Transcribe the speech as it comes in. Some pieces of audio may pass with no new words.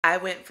I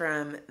went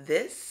from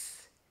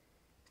this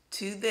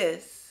to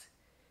this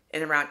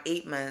in around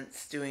 8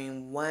 months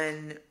doing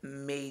one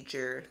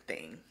major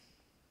thing,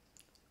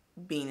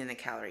 being in a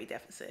calorie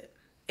deficit.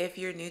 If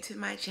you're new to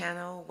my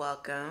channel,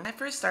 welcome. When I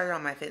first started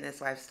on my fitness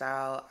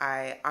lifestyle,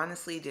 I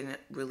honestly didn't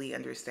really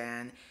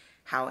understand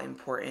how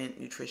important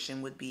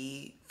nutrition would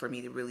be for me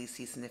to really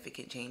see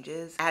significant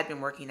changes. I had been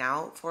working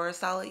out for a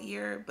solid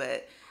year,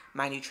 but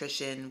my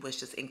nutrition was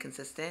just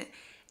inconsistent.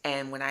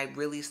 And when I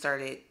really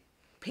started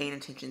paying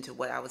attention to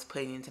what I was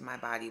putting into my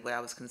body, what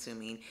I was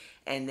consuming,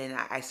 and then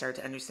I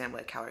started to understand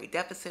what a calorie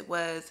deficit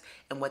was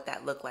and what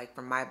that looked like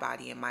for my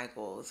body and my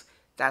goals,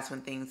 that's when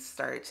things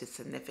started to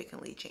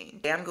significantly change.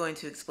 Today I'm going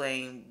to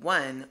explain,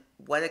 one,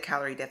 what a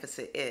calorie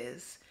deficit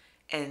is,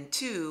 and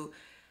two,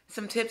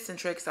 some tips and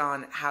tricks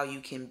on how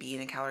you can be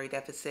in a calorie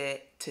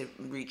deficit to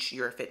reach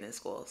your fitness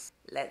goals.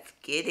 Let's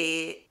get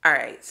it. All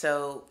right,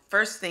 so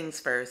first things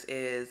first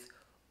is,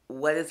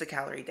 what is a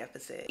calorie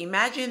deficit?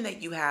 Imagine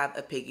that you have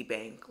a piggy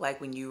bank,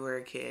 like when you were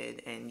a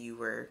kid and you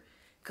were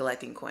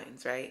collecting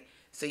coins, right?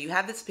 So you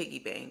have this piggy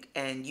bank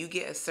and you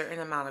get a certain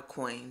amount of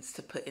coins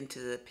to put into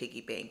the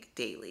piggy bank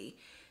daily.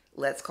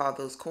 Let's call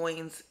those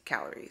coins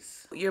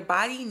calories. Your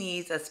body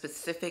needs a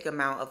specific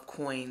amount of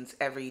coins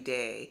every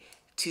day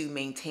to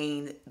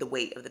maintain the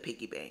weight of the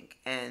piggy bank,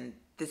 and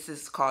this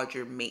is called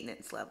your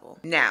maintenance level.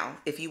 Now,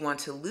 if you want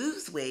to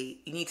lose weight,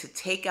 you need to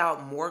take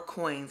out more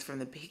coins from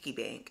the piggy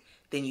bank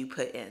than you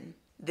put in.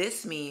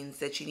 This means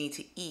that you need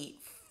to eat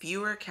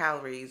fewer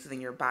calories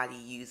than your body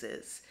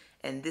uses,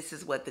 and this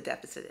is what the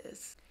deficit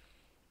is.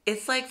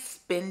 It's like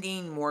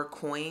spending more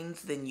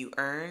coins than you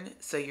earn,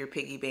 so your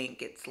piggy bank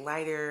gets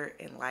lighter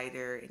and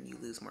lighter and you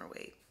lose more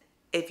weight.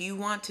 If you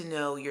want to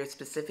know your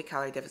specific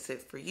calorie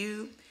deficit for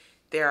you,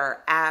 there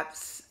are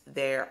apps,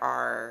 there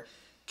are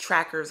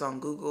trackers on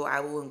Google. I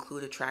will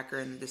include a tracker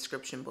in the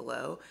description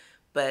below.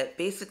 But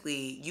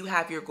basically, you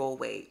have your goal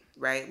weight,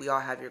 right? We all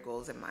have your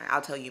goals in mind.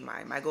 I'll tell you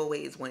mine. My goal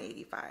weight is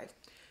 185.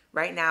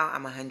 Right now,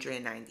 I'm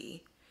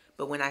 190.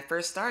 But when I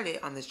first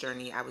started on this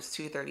journey, I was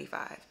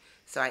 235.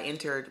 So I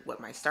entered what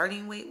my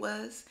starting weight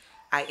was.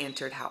 I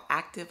entered how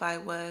active I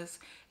was.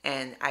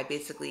 And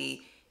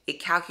it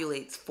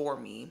calculates for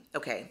me,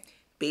 okay,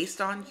 based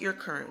on your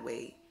current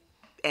weight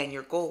and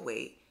your goal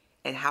weight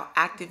and how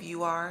active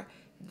you are,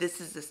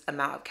 this is this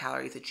amount of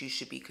calories that you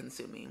should be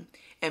consuming.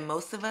 And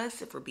most of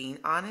us, if we're being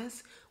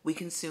honest, we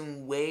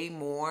consume way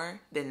more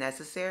than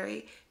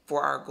necessary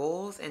for our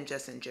goals and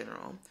just in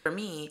general. For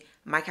me,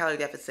 my calorie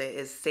deficit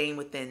is staying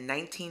within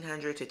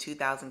 1,900 to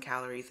 2,000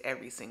 calories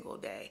every single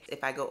day.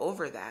 If I go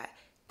over that,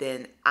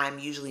 then I'm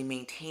usually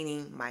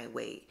maintaining my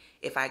weight.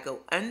 If I go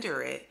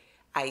under it,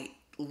 I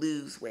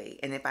lose weight.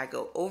 And if I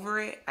go over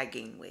it, I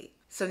gain weight.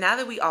 So now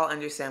that we all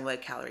understand what a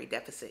calorie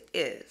deficit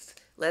is,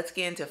 let's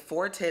get into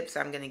 4 tips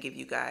I'm going to give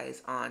you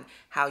guys on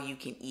how you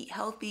can eat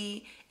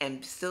healthy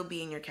and still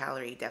be in your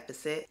calorie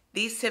deficit.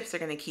 These tips are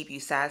going to keep you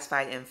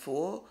satisfied and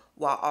full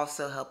while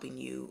also helping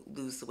you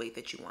lose the weight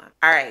that you want.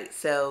 All right,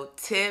 so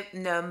tip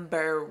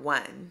number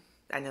 1.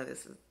 I know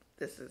this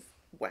is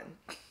 1.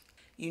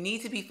 You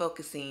need to be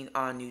focusing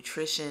on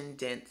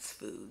nutrition-dense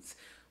foods.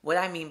 What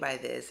I mean by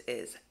this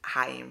is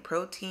high in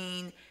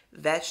protein,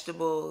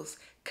 vegetables,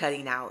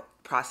 cutting out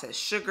processed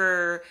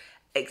sugar,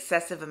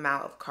 excessive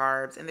amount of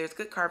carbs, and there's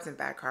good carbs and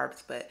bad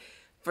carbs, but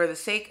for the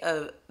sake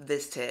of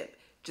this tip,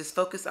 just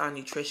focus on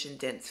nutrition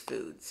dense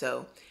food.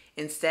 So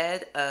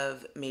instead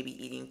of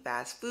maybe eating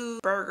fast food,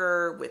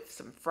 burger with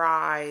some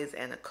fries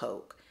and a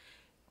Coke,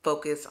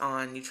 focus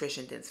on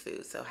nutrition dense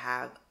food. So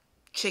have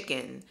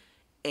chicken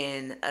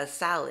in a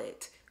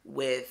salad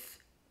with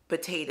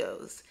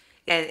potatoes,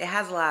 and it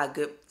has a lot of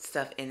good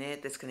stuff in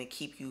it that's going to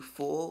keep you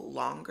full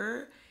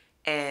longer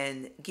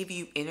and give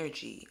you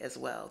energy as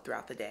well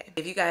throughout the day.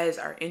 If you guys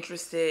are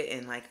interested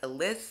in like a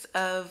list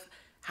of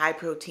high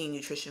protein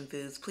nutrition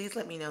foods, please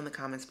let me know in the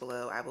comments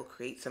below. I will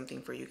create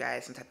something for you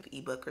guys, some type of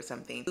ebook or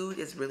something. Food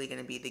is really going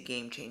to be the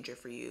game changer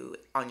for you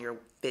on your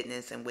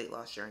fitness and weight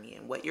loss journey,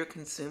 and what you're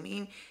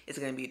consuming is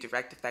going to be a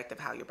direct effect of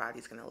how your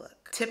body's going to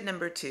look. Tip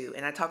number 2,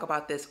 and I talk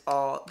about this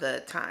all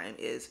the time,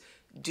 is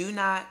do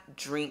not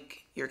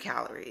drink your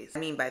calories. What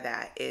I mean by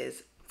that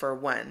is, for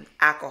 1,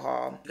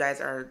 alcohol. If you guys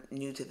are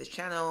new to this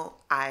channel,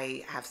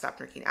 I have stopped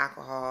drinking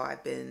alcohol.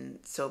 I've been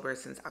sober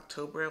since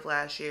October of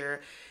last year,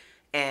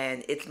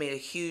 and it's made a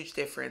huge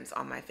difference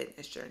on my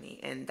fitness journey.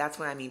 And that's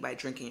what I mean by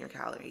drinking your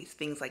calories.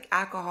 Things like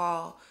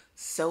alcohol,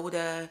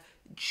 soda,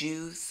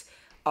 juice,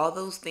 all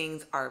those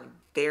things are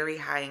very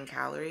high in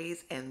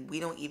calories, and we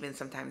don't even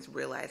sometimes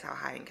realize how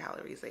high in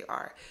calories they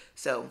are.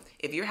 So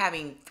if you're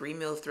having 3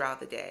 meals throughout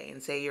the day,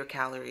 and say your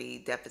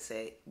calorie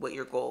deficit, what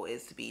your goal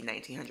is to be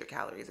 1,900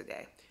 calories a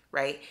day,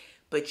 right?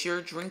 But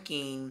you're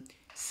drinking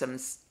some,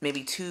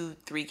 maybe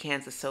 2-3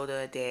 cans of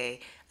soda a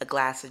day, a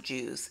glass of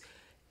juice,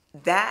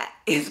 that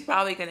is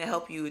probably going to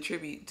help you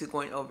attribute to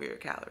going over your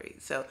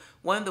calories. So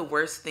one of the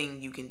worst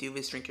things you can do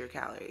is drink your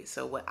calories.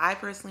 So what I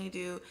personally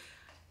do,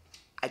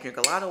 I drink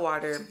a lot of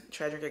water,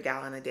 try to drink a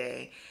gallon a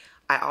day.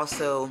 I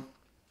also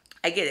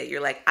I get it.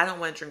 You're like, I don't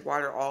want to drink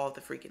water all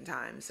the freaking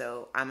time.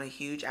 So I'm a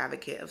huge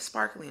advocate of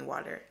sparkling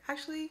water.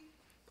 Actually,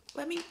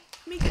 let me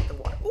get the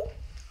water. Ooh.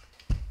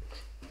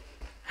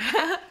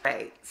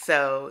 Right.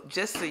 So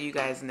just so you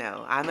guys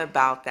know, I'm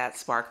about that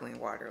sparkling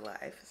water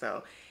life.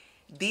 So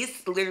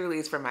these literally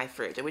is from my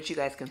fridge, I wish you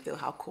guys can feel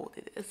how cold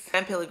it is.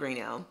 San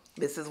Pellegrino.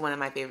 This is one of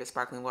my favorite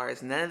sparkling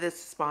waters. None of this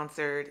is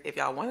sponsored. If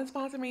y'all want to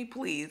sponsor me,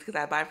 please, because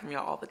I buy from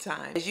y'all all the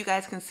time. As you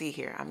guys can see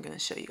here, I'm going to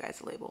show you guys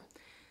the label.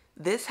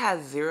 This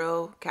has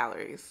 0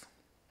 calories.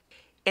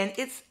 And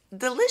it's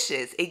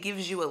delicious. It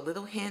gives you a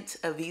little hint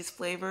of these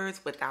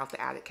flavors without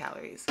the added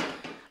calories.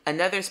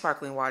 Another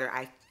sparkling water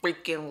I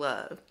freaking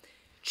love.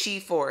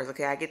 Chi 4s.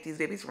 Okay, I get these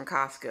babies from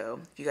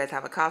Costco. If you guys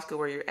have a Costco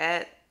where you're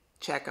at,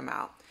 check them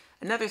out.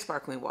 Another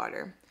sparkling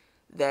water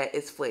that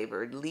is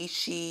flavored.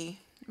 Lychee,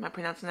 am I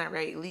pronouncing that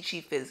right?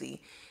 Lychee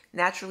Fizzy.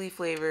 Naturally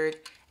flavored.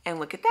 And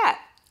look at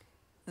that.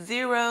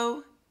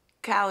 0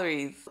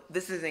 calories.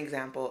 This is an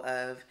example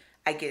of,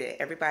 I get it.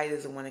 Everybody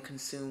doesn't want to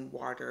consume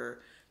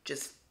water,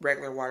 just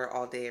regular water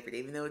all day, every day,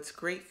 even though it's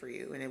great for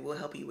you and it will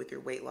help you with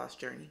your weight loss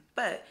journey.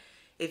 But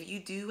if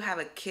you do have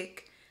a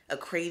kick, a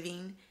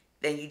craving,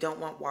 then you don't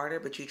want water,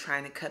 but you're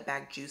trying to cut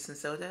back juice and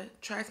soda,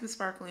 try some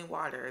sparkling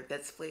water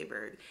that's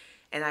flavored.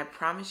 And I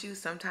promise you,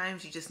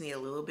 sometimes you just need a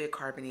little bit of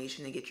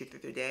carbonation to get you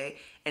through the day,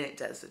 and it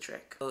does the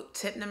trick. So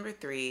tip number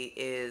 3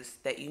 is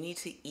that you need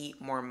to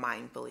eat more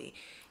mindfully.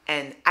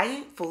 And I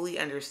didn't fully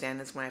understand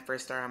this when I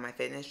first started on my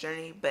fitness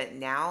journey, but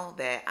now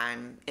that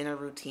I'm in a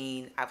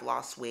routine, I've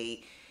lost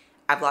weight,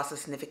 I've lost a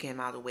significant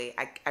amount of weight,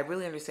 I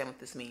really understand what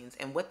this means.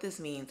 And what this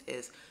means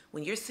is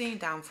when you're sitting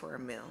down for a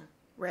meal,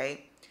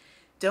 right?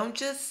 Don't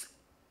just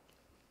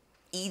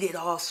eat it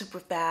all super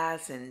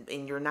fast and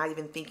you're not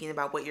even thinking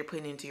about what you're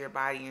putting into your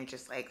body and you're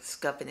just like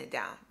scuffing it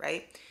down,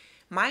 right?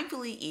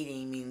 Mindfully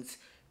eating means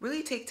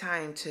really take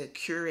time to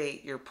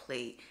curate your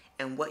plate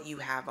and what you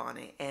have on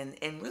it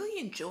and really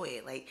enjoy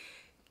it. Like,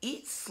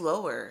 eat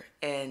slower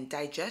and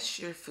digest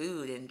your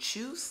food and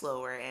chew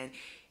slower and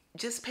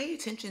just pay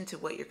attention to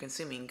what you're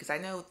consuming. Because I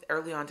know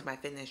early on to my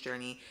fitness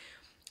journey,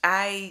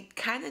 I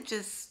kind of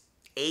just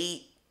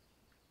ate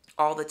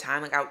all the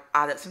time,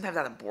 like sometimes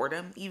out of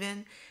boredom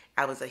even.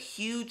 I was a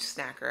huge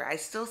snacker. I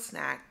still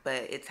snack,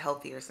 but it's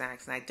healthier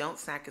snacks, and I don't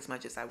snack as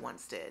much as I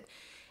once did.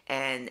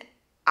 And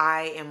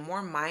I am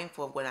more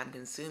mindful of what I'm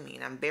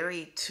consuming. I'm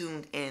very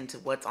tuned into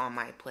what's on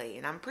my plate,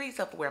 and I'm pretty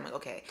self-aware. I'm like,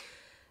 okay,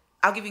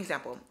 I'll give you an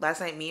example. Last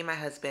night, me and my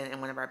husband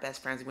and one of our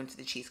best friends, we went to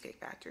the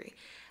Cheesecake Factory.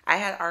 I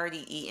had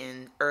already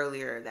eaten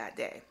earlier that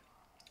day.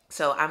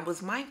 So I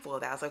was mindful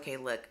of that. I was like, okay,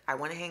 look, I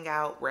want to hang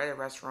out. We're at a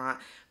restaurant,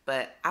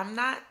 but I'm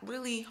not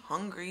really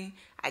hungry.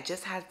 I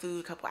just had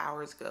food a couple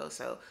hours ago.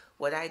 So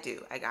what I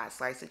do, I got a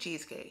slice of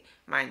cheesecake.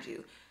 Mind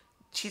you,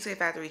 Cheesecake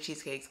Factory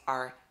cheesecakes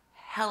are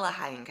hella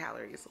high in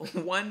calories.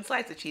 One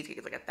slice of cheesecake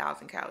is like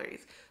 1,000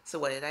 calories. So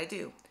what did I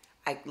do?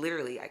 I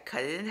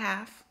cut it in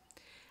half.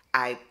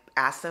 I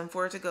asked them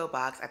for a to-go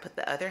box. I put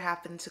the other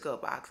half in the to-go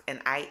box, and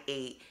I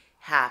ate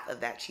half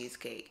of that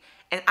cheesecake.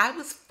 And I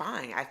was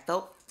fine. I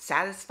felt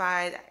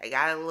satisfied. I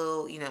got a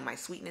little, my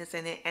sweetness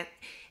in it. And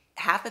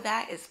half of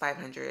that is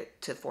 500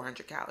 to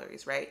 400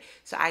 calories, right?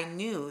 So I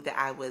knew that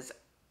I was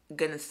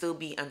gonna still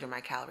be under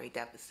my calorie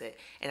deficit,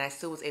 and I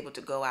still was able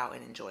to go out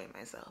and enjoy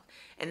myself.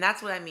 And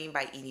that's what I mean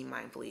by eating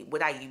mindfully.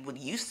 What I would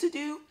used to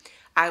do,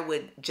 I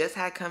would just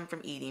had come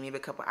from eating maybe a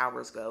couple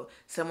hours ago.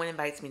 Someone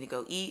invites me to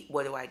go eat.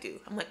 What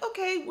do? I'm like,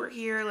 okay, we're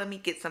here. Let me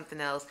get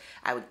something else.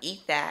 I would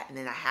eat that, and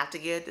then I have to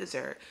get a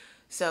dessert.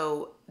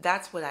 So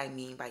that's what I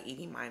mean by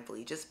eating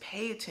mindfully. Just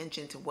pay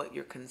attention to what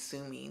you're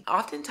consuming.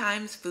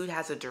 Oftentimes, food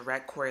has a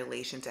direct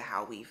correlation to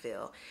how we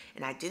feel.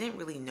 And I didn't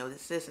really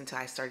notice this until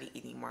I started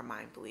eating more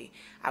mindfully.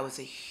 I was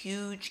a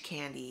huge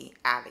candy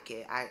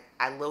advocate.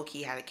 I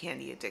low-key had a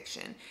candy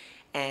addiction.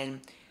 And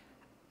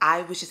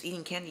I was just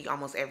eating candy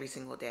almost every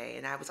single day.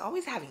 And I was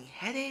always having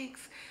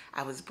headaches.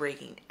 I was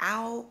breaking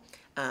out.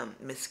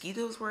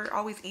 Mosquitoes were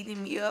always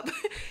eating me up.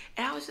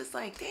 And I was just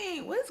like,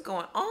 dang, what is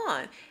going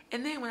on?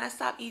 And then when I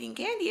stopped eating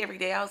candy every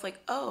day, I was like,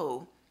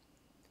 oh,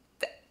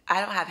 I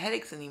don't have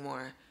headaches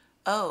anymore.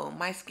 Oh,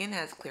 my skin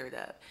has cleared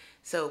up.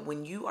 So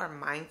when you are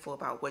mindful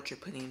about what you're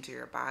putting into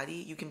your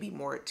body, you can be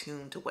more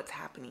attuned to what's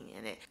happening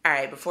in it. All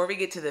right, before we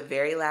get to the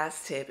very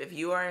last tip, if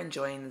you are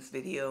enjoying this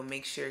video,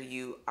 make sure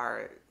you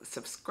are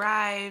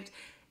subscribed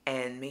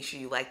and make sure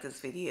you like this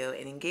video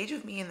and engage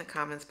with me in the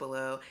comments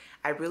below.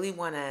 I really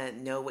want to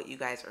know what you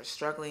guys are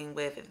struggling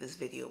with, if this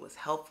video was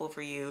helpful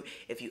for you,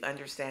 if you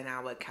understand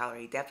now what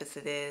calorie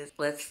deficit is.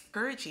 Let's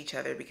encourage each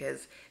other,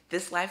 because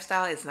this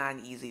lifestyle is not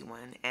an easy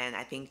one, and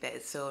I think that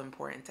it's so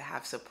important to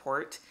have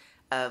support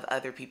of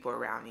other people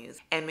around you.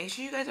 And make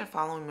sure you guys are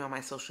following me on my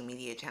social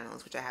media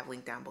channels, which I have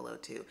linked down below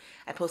too.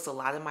 I post a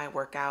lot of my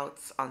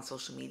workouts on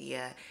social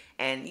media,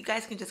 and you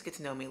guys can just get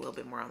to know me a little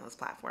bit more on those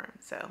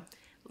platforms. So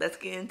let's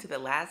get into the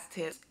last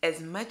tip.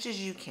 As much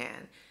as you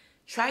can,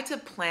 try to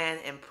plan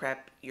and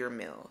prep your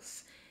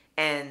meals.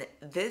 And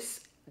this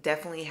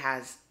definitely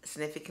has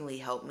significantly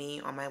helped me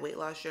on my weight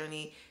loss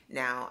journey.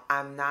 Now,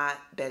 I'm not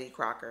Betty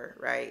Crocker,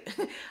 right?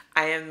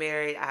 I am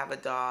married, I have a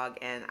dog,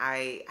 and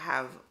I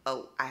have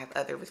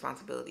other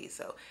responsibilities.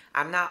 So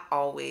I'm not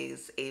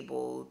always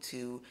able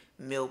to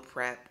meal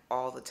prep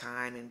all the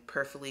time and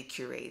perfectly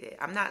curate it.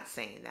 I'm not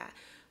saying that.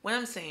 What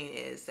I'm saying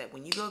is that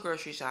when you go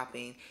grocery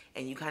shopping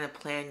and you kind of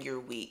plan your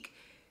week,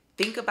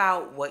 think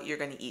about what you're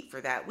going to eat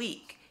for that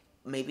week.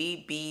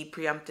 Maybe be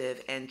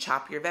preemptive and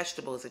chop your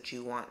vegetables that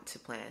you want to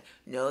plan.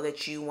 Know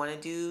that you want to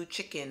do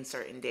chicken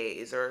certain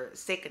days or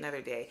steak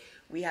another day.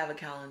 We have a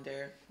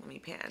calendar. Let me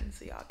pan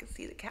so y'all can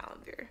see the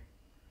calendar.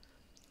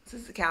 This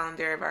is the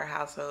calendar of our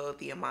household,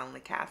 the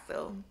Amanla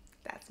Castle.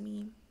 That's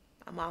me.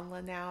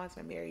 Amanla now is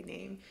my married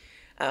name.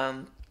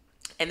 Um,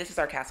 and this is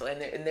our castle.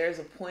 And there's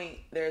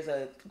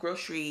a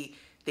grocery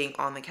thing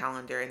on the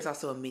calendar, and it's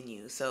also a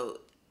menu. So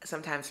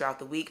sometimes throughout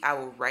the week, I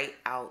will write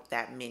out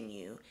that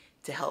menu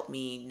to help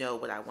me know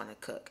what I want to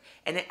cook.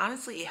 And it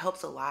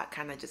helps a lot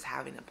kind of just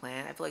having a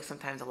plan. I feel like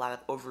sometimes a lot of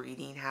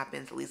overeating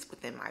happens, at least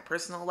within my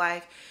personal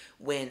life,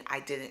 when I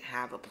didn't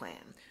have a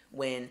plan.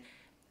 When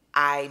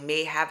I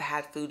may have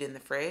had food in the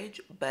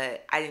fridge,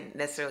 but I didn't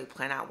necessarily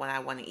plan out what I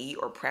want to eat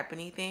or prep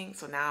anything.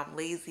 So now I'm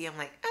lazy. I'm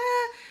like,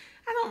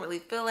 I don't really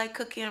feel like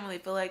cooking. I don't really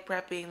feel like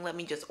prepping. Let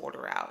me just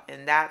order out.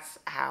 And that's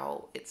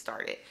how it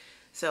started.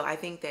 So I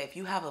think that if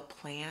you have a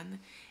plan,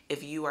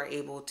 if you are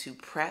able to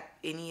prep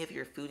any of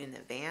your food in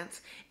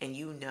advance and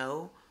you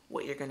know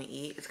what you're going to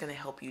eat, it's going to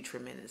help you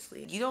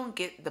tremendously. You don't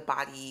get the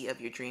body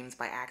of your dreams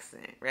by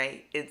accident,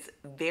 right? It's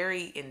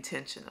very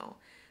intentional.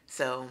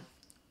 So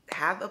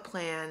have a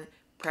plan,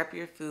 prep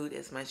your food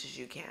as much as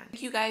you can.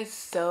 Thank you guys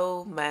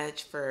so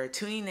much for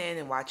tuning in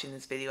and watching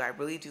this video. I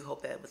really do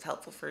hope that it was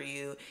helpful for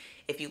you.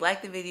 If you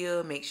like the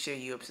video, make sure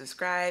you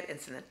subscribe and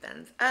send a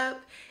thumbs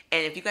up.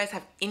 And if you guys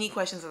have any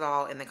questions at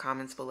all in the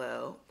comments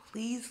below,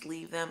 please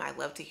leave them. I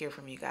love to hear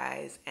from you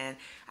guys. And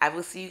I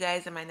will see you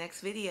guys in my next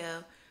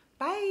video.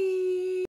 Bye.